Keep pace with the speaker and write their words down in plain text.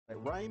At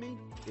Ramey,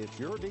 it's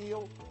your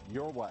deal,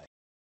 your way.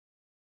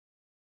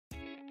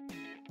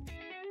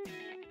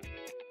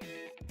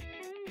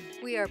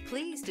 We are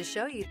pleased to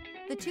show you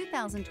the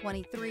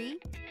 2023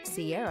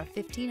 Sierra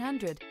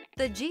 1500.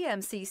 The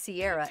GMC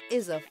Sierra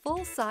is a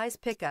full-size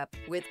pickup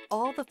with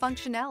all the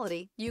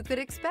functionality you could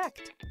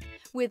expect.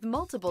 With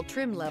multiple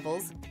trim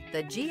levels,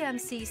 the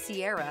GMC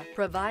Sierra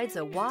provides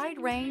a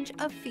wide range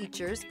of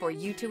features for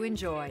you to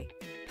enjoy.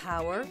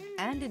 Power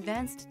and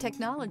advanced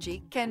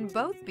technology can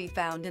both be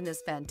found in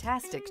this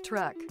fantastic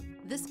truck.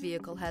 This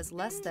vehicle has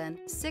less than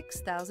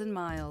 6,000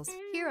 miles.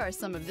 Here are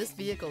some of this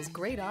vehicle's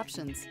great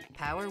options: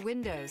 power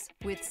windows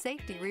with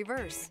safety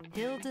reverse,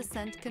 hill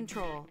descent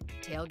control,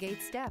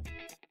 tailgate step,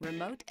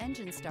 remote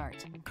engine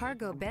start,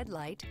 cargo bed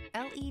light,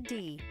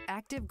 LED,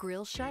 active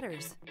grille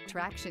shutters,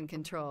 traction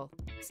control,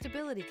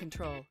 stability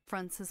control,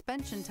 front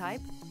suspension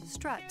type,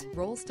 strut,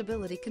 roll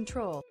stability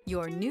control.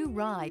 Your new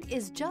ride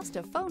is just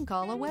a phone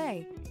call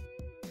away.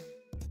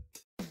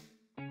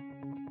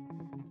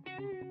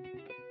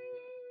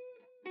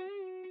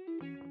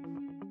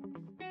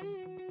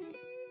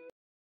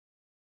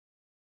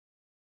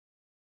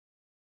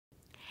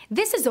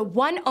 This is a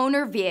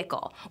one-owner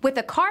vehicle with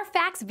a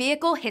Carfax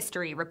Vehicle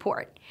History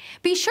Report.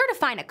 Be sure to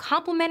find a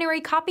complimentary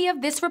copy of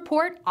this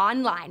report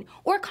online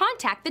or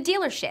contact the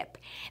dealership.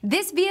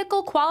 This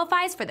vehicle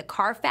qualifies for the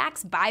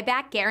Carfax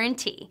Buyback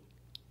Guarantee.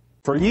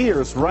 For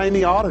years,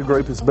 Ramey Auto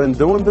Group has been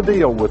doing the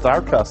deal with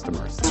our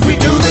customers. We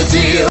do the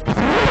deal.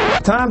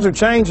 Times are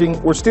changing.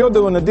 We're still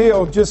doing the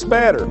deal, just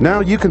better.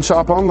 Now you can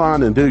shop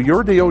online and do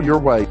your deal your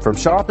way, from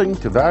shopping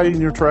to valuing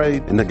your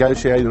trade and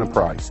negotiating a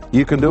price.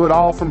 You can do it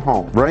all from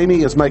home.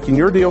 Ramey is making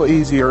your deal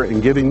easier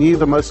and giving you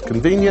the most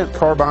convenient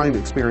car buying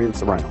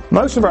experience around.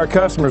 Most of our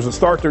customers that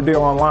start their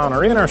deal online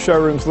are in our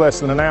showrooms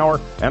less than an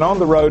hour and on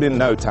the road in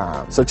no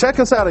time. So check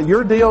us out at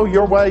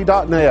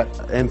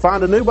yourdealyourway.net and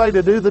find a new way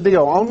to do the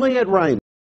deal only at Ramey.